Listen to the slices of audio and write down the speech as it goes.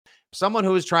someone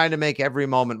who is trying to make every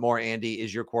moment more, Andy,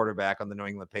 is your quarterback on the New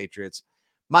England Patriots.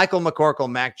 Michael McCorkle,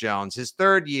 Mac Jones, his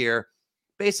third year,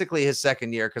 basically his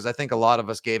second year, because I think a lot of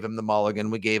us gave him the mulligan.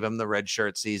 We gave him the red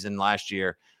shirt season last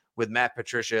year with Matt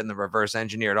Patricia and the reverse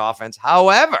engineered offense.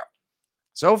 However,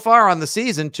 so far on the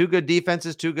season, 2 good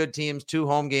defenses, 2 good teams, 2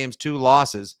 home games, 2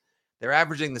 losses. They're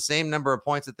averaging the same number of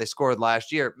points that they scored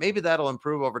last year. Maybe that'll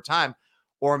improve over time,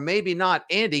 or maybe not.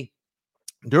 Andy,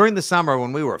 during the summer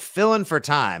when we were filling for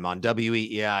time on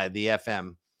WEEI, the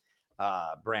FM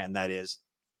brand, that is,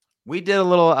 we did a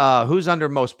little who's under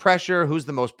most pressure, who's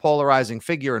the most polarizing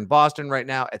figure in Boston right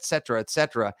now, et cetera, et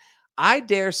cetera. I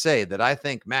dare say that I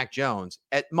think Mac Jones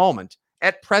at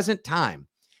present time,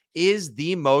 is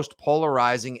the most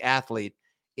polarizing athlete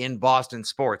in Boston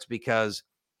sports, because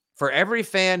for every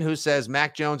fan who says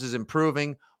Mac Jones is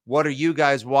improving, what are you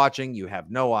guys watching? You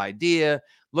have no idea.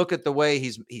 Look at the way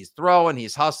he's throwing,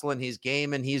 he's hustling, he's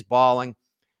gaming, he's balling.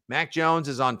 Mac Jones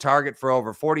is on target for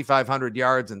over 4,500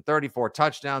 yards and 34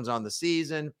 touchdowns on the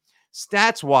season.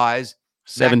 Stats-wise,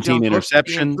 17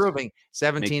 interceptions. Improving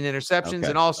 17 interceptions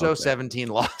and also 17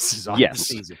 losses on the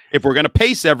season. If we're going to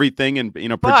pace everything and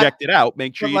project it out,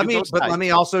 make sure let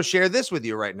me also share this with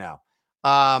you right now.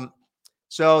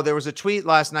 So there was a tweet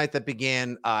last night that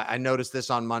began. I noticed this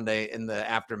on Monday in the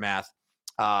aftermath.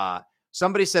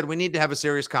 Somebody said we need to have a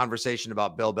serious conversation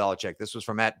about Bill Belichick. This was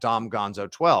from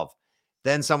 @DomGonzo12.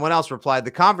 Then someone else replied,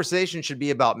 the conversation should be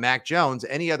about Mac Jones.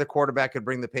 Any other quarterback could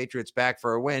bring the Patriots back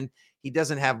for a win. He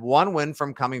doesn't have one win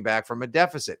from coming back from a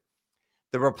deficit.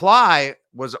 The reply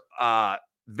was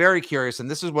very curious, and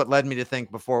this is what led me to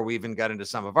think, before we even got into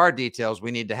some of our details,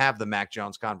 we need to have the Mac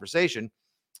Jones conversation.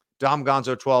 Dom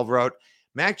Gonzo 12 wrote,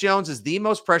 Mac Jones is the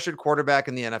most pressured quarterback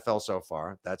in the NFL so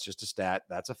far. That's just a stat.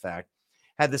 That's a fact.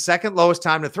 Had the second lowest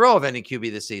time to throw of any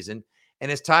QB this season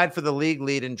and is tied for the league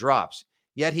lead in drops.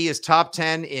 Yet he is top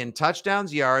 10 in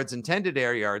touchdowns, yards, intended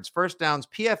air yards, first downs,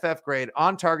 PFF grade,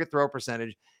 on-target throw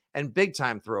percentage, and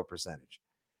big-time throw percentage.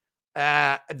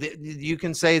 You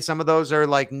can say some of those are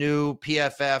like new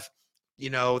PFF,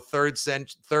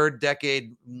 third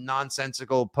decade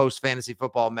nonsensical post-fantasy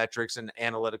football metrics and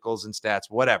analyticals and stats,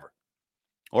 whatever.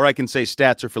 Or I can say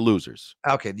stats are for losers.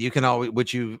 Okay, you can always,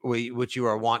 which you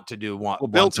are want to do. Well,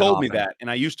 Bill told me that,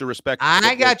 and I used to respect.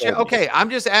 I got you. Okay, I'm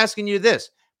just asking you this.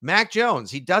 Mac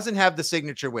Jones, he doesn't have the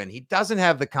signature win. He doesn't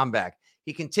have the comeback.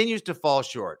 He continues to fall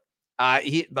short.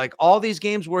 He, like all these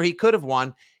games where he could have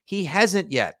won, he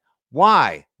hasn't yet.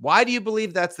 Why? Why do you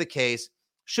believe that's the case?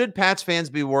 Should Pats fans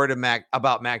be worried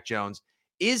about Mac Jones?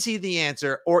 Is he the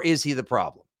answer, or is he the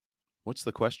problem? What's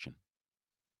the question?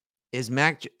 Is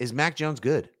Mac Jones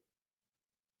good?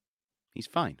 He's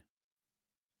fine.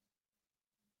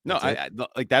 No,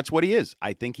 that's what he is.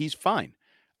 I think he's fine.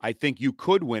 I think you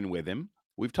could win with him.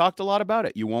 We've talked a lot about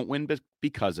it. You won't win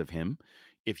because of him.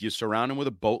 If you surround him with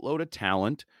a boatload of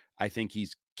talent, I think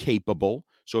he's capable.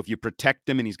 So if you protect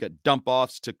him and he's got dump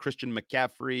offs to Christian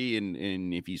McCaffrey,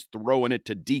 and if he's throwing it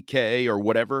to DK or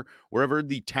whatever, wherever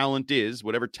the talent is,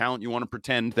 whatever talent you want to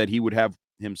pretend that he would have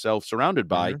himself surrounded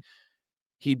by,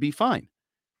 he'd be fine.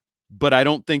 But I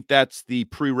don't think that's the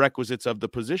prerequisites of the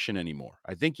position anymore.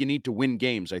 I think you need to win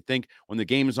games. I think when the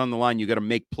game is on the line, you got to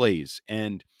make plays.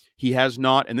 And he has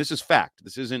not, and this is fact.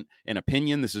 This isn't an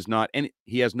opinion. This is not, and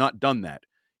he has not done that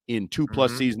in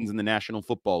 2+ seasons in the National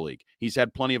Football League. He's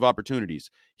had plenty of opportunities.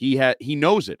 He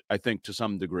knows it, I think, to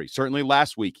some degree. Certainly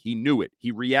last week, he knew it. He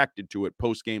reacted to it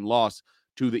post-game loss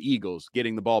to the Eagles,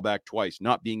 getting the ball back twice,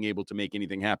 not being able to make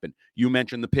anything happen. You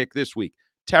mentioned the pick this week.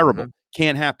 Terrible.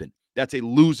 Can't happen. That's a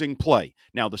losing play.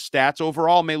 Now, the stats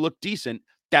overall may look decent.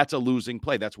 That's a losing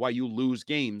play. That's why you lose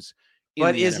games.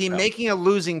 But is he making a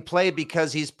losing play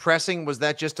because he's pressing? Was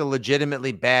that just a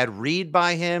legitimately bad read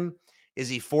by him? Is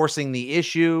he forcing the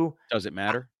issue? Does it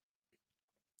matter?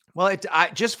 Well,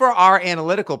 just for our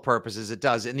analytical purposes, it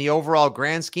does. In the overall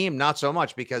grand scheme, not so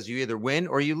much, because you either win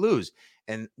or you lose.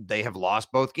 And they have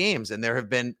lost both games.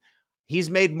 And he's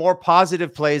made more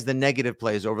positive plays than negative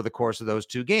plays over the course of those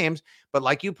 2 games. But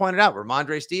like you pointed out,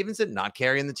 Ramondre Stevenson not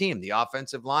carrying the team. The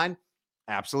offensive line,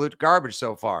 absolute garbage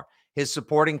so far. His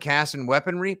supporting cast and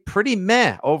weaponry, pretty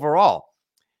meh overall.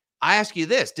 I ask you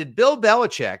this. Did Bill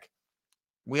Belichick,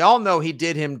 we all know he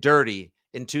did him dirty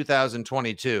in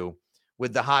 2022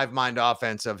 with the hive mind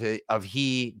offense of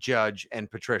he, Judge, and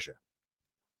Patricia.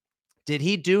 Did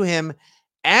he do him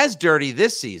as dirty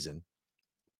this season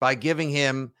by giving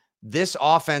him this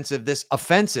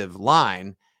offensive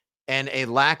line and a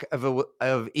lack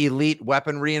of elite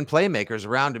weaponry and playmakers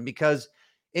around him? Because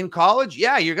in college,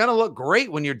 you're going to look great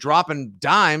when you're dropping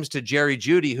dimes to Jerry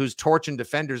Jeudy, who's torching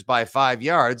defenders by 5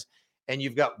 yards, and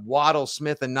you've got Waddle,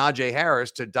 Smith, and Najee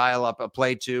Harris to dial up a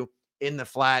play to in the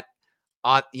flat,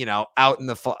 on out in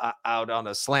the out on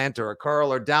a slant or a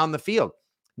curl or down the field.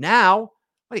 Now,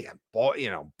 what do you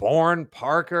got? Bourne,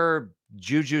 Parker,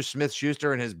 Juju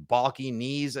Smith-Schuster and his bulky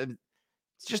knees. It's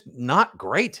just not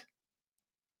great.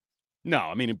 No,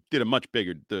 I mean, it did a much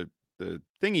bigger. The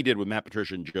thing he did with Matt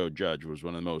Patricia and Joe Judge was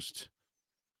one of the most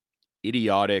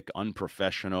idiotic,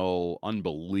 unprofessional,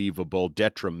 unbelievable,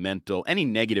 detrimental, any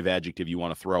negative adjective you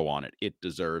want to throw on it, it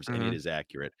deserves, and it is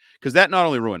accurate. Because that not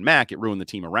only ruined Mac, it ruined the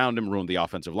team around him, ruined the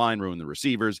offensive line, ruined the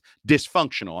receivers.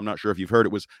 Dysfunctional. I'm not sure if you've heard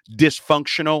it was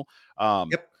dysfunctional.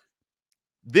 Yep.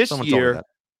 This Someone told me year, that.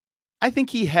 I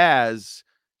think he has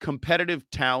competitive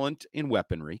talent in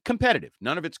weaponry. Competitive.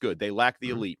 None of it's good. They lack the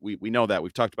elite. We know that.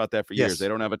 We've talked about that for years. Yes. They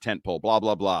don't have a tent pole, blah,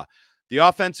 blah, blah. The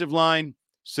offensive line,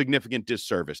 significant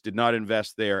disservice, did not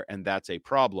invest there, and that's a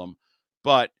problem.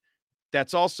 But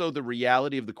that's also the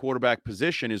reality of the quarterback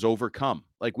position is overcome.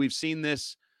 Like we've seen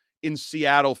this in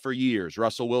Seattle for years.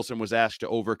 Russell Wilson was asked to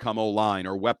overcome O-line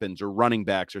or weapons or running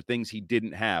backs or things he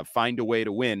didn't have, find a way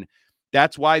to win.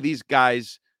 That's why these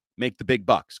guys make the big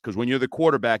bucks, because when you're the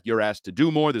quarterback, you're asked to do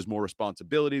more. There's more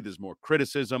responsibility. There's more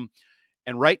criticism.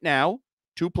 And right now,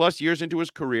 2+ years into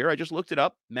his career, I just looked it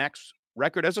up, Mac's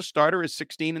record as a starter is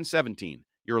 16-17.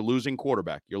 You're a losing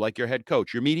quarterback. You're like your head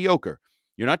coach. You're mediocre.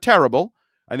 You're not terrible.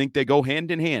 I think they go hand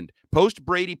in hand.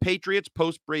 Post-Brady Patriots,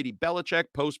 post-Brady Belichick,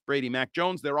 post-Brady Mac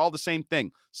Jones, they're all the same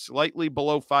thing, slightly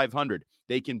below 500.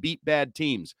 They can beat bad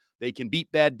teams. They can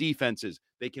beat bad defenses.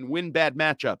 They can win bad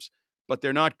matchups, but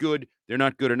they're not good. They're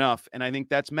not good enough, and I think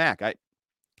that's Mac.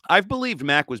 I've believed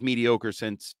Mac was mediocre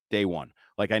since day one.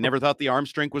 Like, I never thought the arm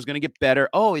strength was going to get better.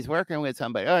 Oh, he's working with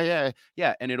somebody. Oh, yeah.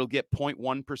 Yeah. And it'll get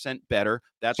 0.1% better.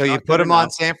 That's so you not put good him enough. on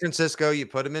San Francisco, you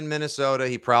put him in Minnesota.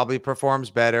 He probably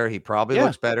performs better. He probably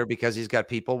looks better because he's got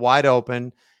people wide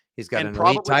open. He's got an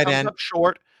elite tight comes end. Up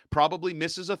short, probably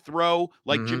misses a throw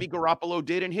like Jimmy Garoppolo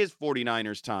did in his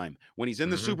 49ers time when he's in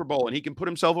the Super Bowl and he can put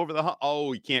himself over the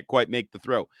he can't quite make the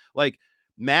throw. Like,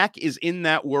 Mac is in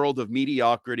that world of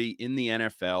mediocrity in the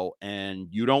NFL, and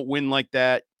you don't win like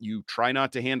that. You try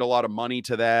not to hand a lot of money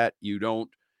to that. You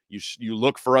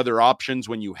look for other options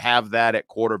when you have that at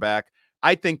quarterback.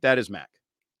 I think that is Mac.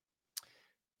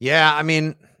 Yeah, I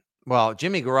mean, well,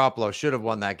 Jimmy Garoppolo should have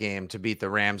won that game to beat the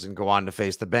Rams and go on to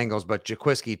face the Bengals, but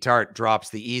Jaquiski Tartt drops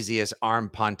the easiest arm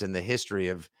punt in the history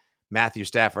of Matthew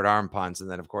Stafford arm punts, and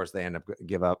then, of course, they end up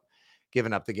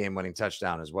giving up the game-winning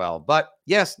touchdown as well. But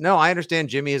yes, no, I understand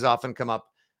Jimmy has often come up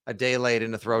a day late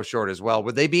in a throw short as well.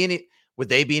 Would they be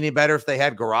any better if they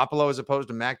had Garoppolo as opposed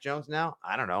to Mac Jones now?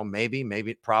 I don't know. Maybe,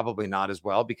 probably not as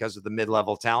well because of the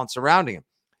mid-level talent surrounding him.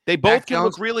 They both can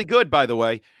look really good, by the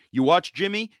way. You watch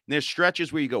Jimmy, and there's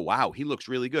stretches where you go, wow, he looks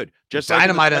really good. Just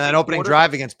dynamite in that opening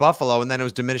drive against Buffalo, and then it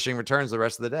was diminishing returns the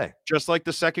rest of the day. Just like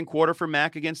the second quarter for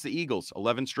Mac against the Eagles,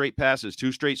 11 straight passes,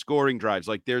 2 straight scoring drives.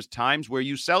 Like, there's times where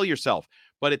you sell yourself,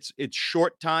 but it's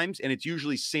short times, and it's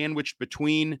usually sandwiched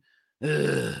between,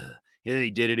 yeah, he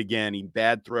did it again.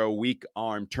 Bad throw, weak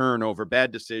arm, turnover,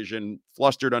 bad decision,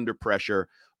 flustered under pressure,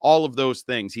 all of those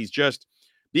things. He's just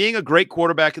being a great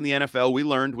quarterback in the NFL. We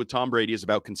learned with Tom Brady is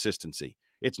about consistency.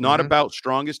 It's not about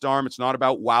strongest arm. It's not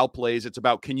about wow plays. It's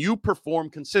about, can you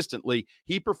perform consistently?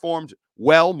 He performed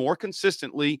well, more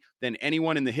consistently than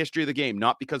anyone in the history of the game,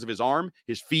 not because of his arm,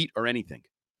 his feet, or anything.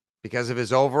 Because of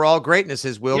his overall greatness,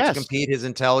 his will to compete, his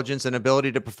intelligence, and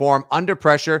ability to perform under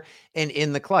pressure and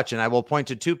in the clutch. And I will point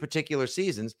to 2 particular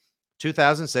seasons,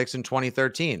 2006 and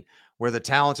 2013, where the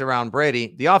talent around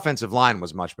Brady, the offensive line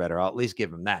was much better. I'll at least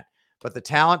give him that. But the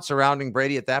talent surrounding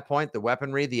Brady at that point, the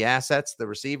weaponry, the assets, the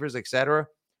receivers, etc.,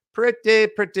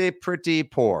 pretty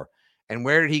poor. And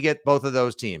where did he get both of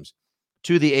those teams?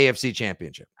 To the AFC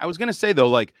Championship. I was going to say, though,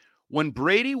 like, when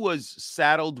Brady was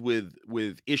saddled with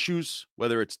issues,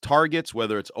 whether it's targets,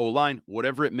 whether it's O-line,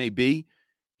 whatever it may be,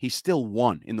 he still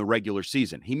won in the regular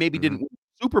season. He maybe didn't win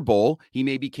the Super Bowl. He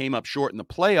maybe came up short in the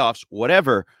playoffs,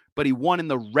 whatever, but he won in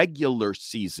the regular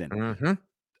season.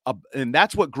 And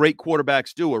that's what great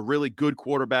quarterbacks do, or really good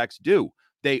quarterbacks do.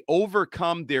 They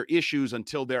overcome their issues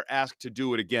until they're asked to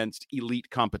do it against elite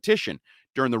competition.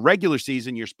 During the regular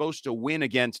season, you're supposed to win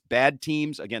against bad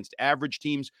teams, against average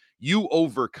teams. You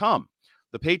overcome.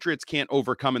 The Patriots can't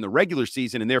overcome in the regular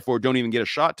season, and therefore don't even get a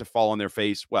shot to fall on their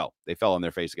face. Well, they fell on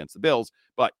their face against the Bills,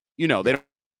 but, they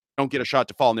don't get a shot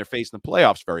to fall on their face in the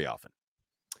playoffs very often.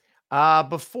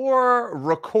 Before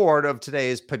record of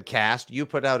today's podcast, you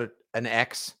put out an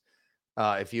X,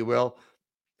 if you will.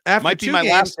 After might be my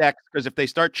last X, because if they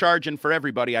start charging for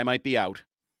everybody, I might be out.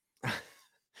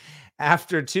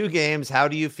 After 2 games, how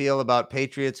do you feel about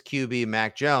Patriots QB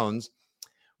Mac Jones?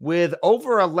 With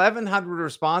over 1,100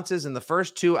 responses in the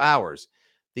first 2 hours,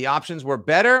 The options were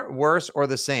better, worse, or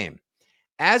the same.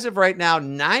 As of right now,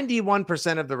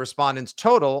 91% of the respondents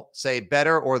total say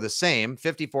better or the same,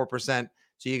 54%.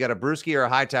 So you got a Brewski or a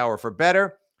Hightower for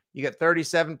better. You got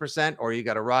 37%, or you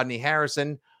got a Rodney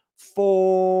Harrison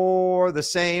for the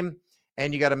same.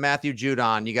 And you got a Matthew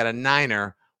Judon. You got a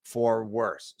Niner for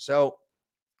worse. So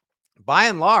by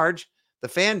and large, the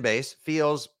fan base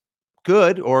feels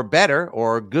good or better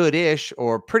or good-ish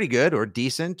or pretty good or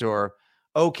decent or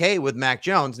okay with Mac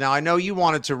Jones. Now, I know you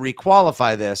wanted to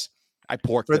requalify this. I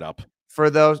porked it up. For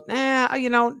those,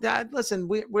 listen,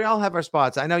 we all have our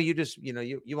spots. I know you just,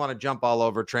 you want to jump all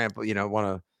over, trample,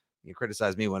 want to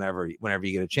criticize me whenever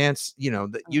you get a chance.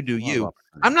 That you do you.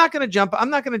 I'm not going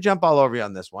to jump all over you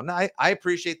on this one. I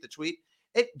appreciate the tweet.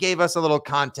 It gave us a little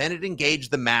content. It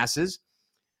engaged the masses.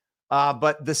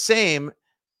 But the same,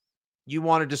 you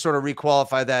wanted to sort of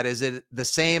requalify that. Is it the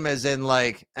same as in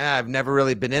like, I've never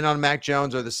really been in on Mac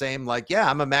Jones, or the same like, yeah,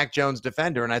 I'm a Mac Jones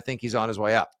defender and I think he's on his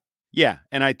way up? Yeah,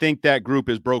 and I think that group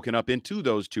is broken up into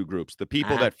those two groups. The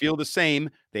people that feel the same,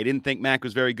 they didn't think Mac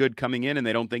was very good coming in, and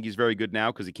they don't think he's very good now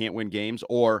because he can't win games,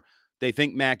 or they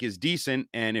think Mac is decent,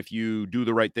 and if you do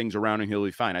the right things around him, he'll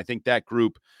be fine. I think that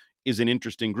group is an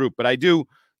interesting group, but I do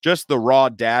just the raw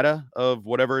data of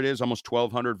whatever it is, almost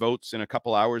 1,200 votes in a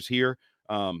couple hours here.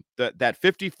 That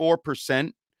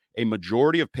 54%, a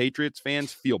majority of Patriots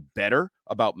fans feel better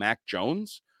about Mac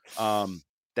Jones.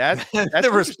 That's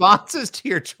the responses to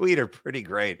your tweet are pretty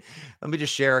great. Let me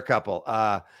just share a couple.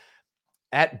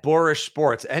 At Boorish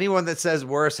Sports, anyone that says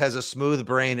worse has a smooth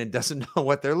brain and doesn't know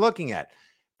what they're looking at.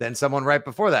 Then someone right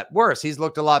before that, worse, he's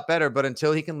looked a lot better, but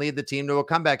until he can lead the team to a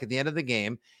comeback at the end of the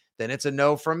game, then it's a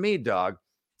no from me, dog.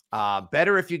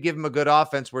 Better if you give him a good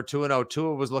offense. We're 2-0.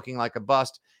 Tua was looking like a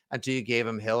bust until you gave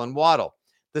him Hill and Waddle.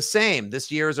 The same.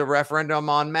 This year is a referendum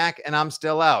on Mac, and I'm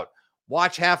still out.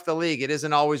 Watch half the league. It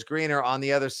isn't always greener on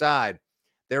the other side.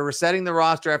 They're resetting the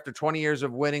roster after 20 years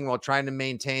of winning while trying to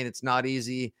maintain. It's not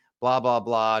easy, blah, blah,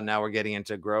 blah. Now we're getting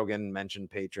into Grogan mentioned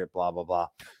Patriot, blah, blah, blah.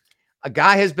 A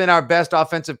guy has been our best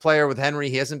offensive player with Henry.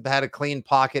 He hasn't had a clean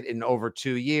pocket in over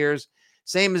 2 years.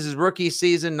 Same as his rookie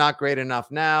season. Not great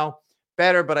enough now.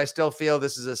 Better, but I still feel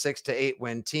this is a 6 to 8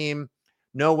 win team.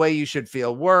 No way you should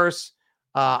feel worse.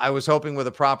 I was hoping with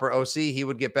a proper OC, he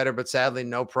would get better, but sadly,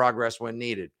 no progress when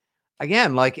needed.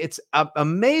 Again, like it's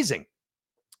amazing.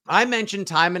 I mentioned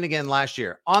time and again last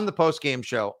year on the post-game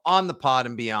show, on the pod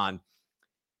and beyond,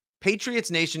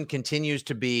 Patriots Nation continues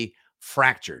to be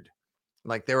fractured.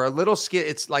 Like there are little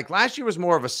it's like last year was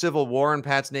more of a civil war in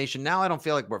Pats Nation. Now I don't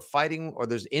feel like we're fighting or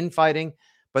there's infighting,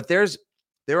 but there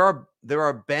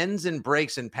are bends and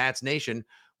breaks in Pats Nation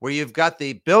where you've got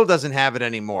the Bill doesn't have it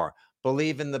anymore.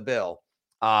 Believe in the Bill.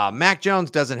 Mac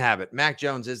Jones doesn't have it. Mac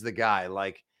Jones is the guy.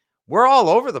 Like, we're all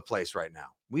over the place right now.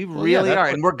 We really are.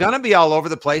 And we're going to be all over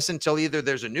the place until either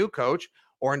there's a new coach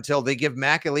or until they give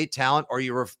Mac elite talent or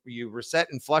you reset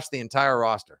and flush the entire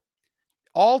roster.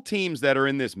 All teams that are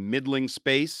in this middling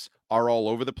space are all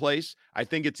over the place. I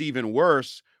think it's even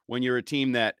worse when you're a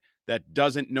team that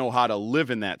doesn't know how to live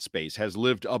in that space, has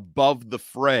lived above the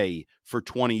fray for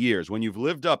 20 years. When you've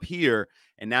lived up here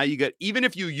and now you get, even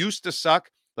if you used to suck,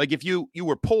 like if you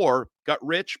were poor, got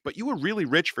rich, but you were really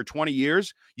rich for 20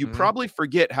 years, you probably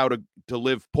forget how to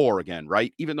live poor again,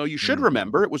 right? Even though you should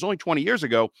remember it was only 20 years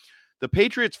ago. The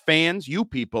Patriots fans, you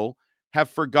people, have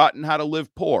forgotten how to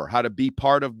live poor, how to be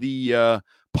part of the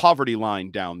poverty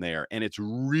line down there. And it's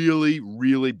really,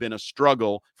 really been a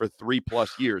struggle for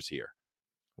 3+ years here.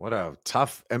 What a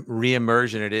tough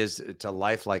reimmersion it is to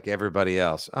life like everybody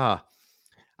else. I'm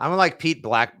like Pete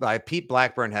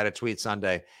Blackburn had a tweet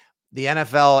Sunday. The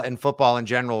NFL and football in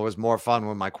general was more fun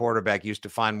when my quarterback used to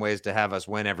find ways to have us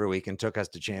win every week and took us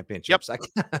to championships.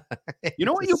 Yep. You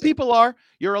know what you people are?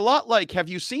 You're a lot like, have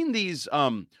you seen these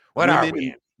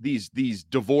these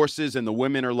divorces and the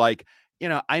women are like,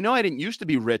 I know I didn't used to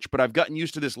be rich, but I've gotten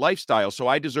used to this lifestyle, so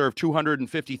I deserve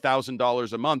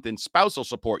 $250,000 a month in spousal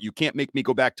support. You can't make me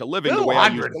go back to living the way I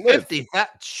used to live.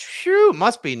 That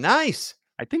must be nice.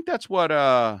 I think that's what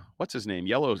what's his name?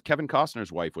 Kevin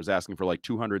Costner's wife was asking for like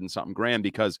 200 and something grand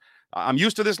because I'm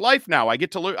used to this life now. I get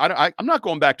to live. I'm not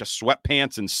going back to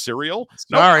sweatpants and cereal.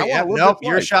 Sorry, nope.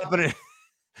 You're shopping it.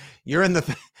 You're in the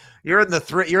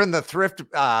thrift. You're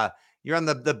on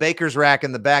the baker's rack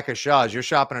in the back of Shaw's. You're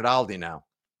shopping at Aldi now.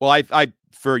 Well, I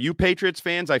for you Patriots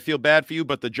fans, I feel bad for you,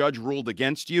 but the judge ruled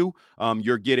against you.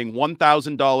 You're getting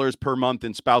 $1,000 per month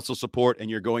in spousal support, and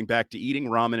you're going back to eating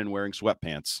ramen and wearing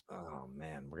sweatpants. Oh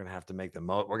man, we're gonna have to make the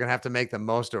most. We're gonna have to make the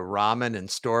most of ramen and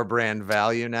store brand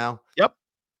value now. Yep.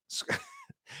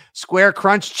 Square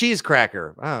Crunch cheese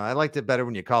cracker. Oh, I liked it better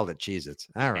when you called it Cheez-Its.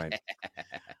 All right.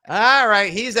 All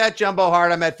right. He's at Jumbo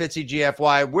Hard. I'm at Fitzy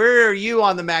GFY. Where are you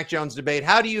on the Mac Jones debate?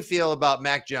 How do you feel about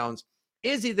Mac Jones?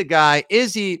 Is he the guy?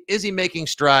 Is he making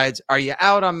strides? Are you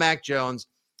out on Mac Jones?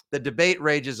 The debate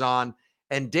rages on.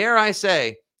 And dare I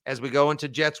say, as we go into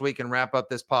Jets week and wrap up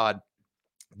this pod,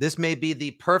 this may be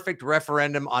the perfect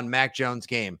referendum on Mac Jones'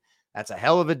 game. That's a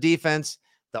hell of a defense.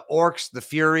 The Orcs, the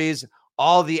Furies,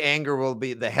 all the anger will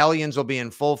be, the Hellions will be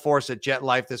in full force at Jet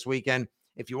Life this weekend.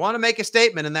 If you want to make a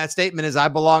statement, and that statement is I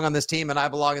belong on this team and I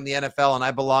belong in the NFL and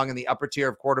I belong in the upper tier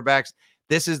of quarterbacks,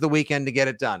 this is the weekend to get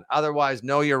it done. Otherwise,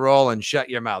 know your role and shut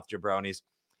your mouth, jabronis.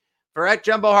 For at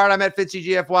Jumbo Hard, I'm at Fitzy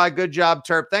GFY. Good job,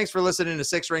 Terp. Thanks for listening to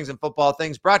Six Rings and Football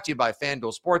Things, brought to you by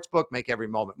FanDuel Sportsbook. Make every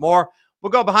moment more.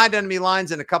 We'll go behind enemy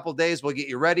lines in a couple days. We'll get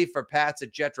you ready for Pats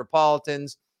at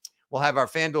Jetropolitans. We'll have our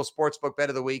FanDuel Sportsbook Bet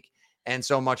of the Week and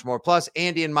so much more. Plus,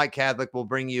 Andy and Mike Cadlick will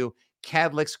bring you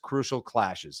Cadlick's Crucial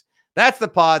Clashes. That's the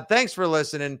pod. Thanks for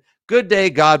listening. Good day.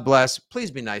 God bless. Please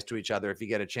be nice to each other if you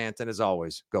get a chance. And as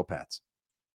always, go Pats.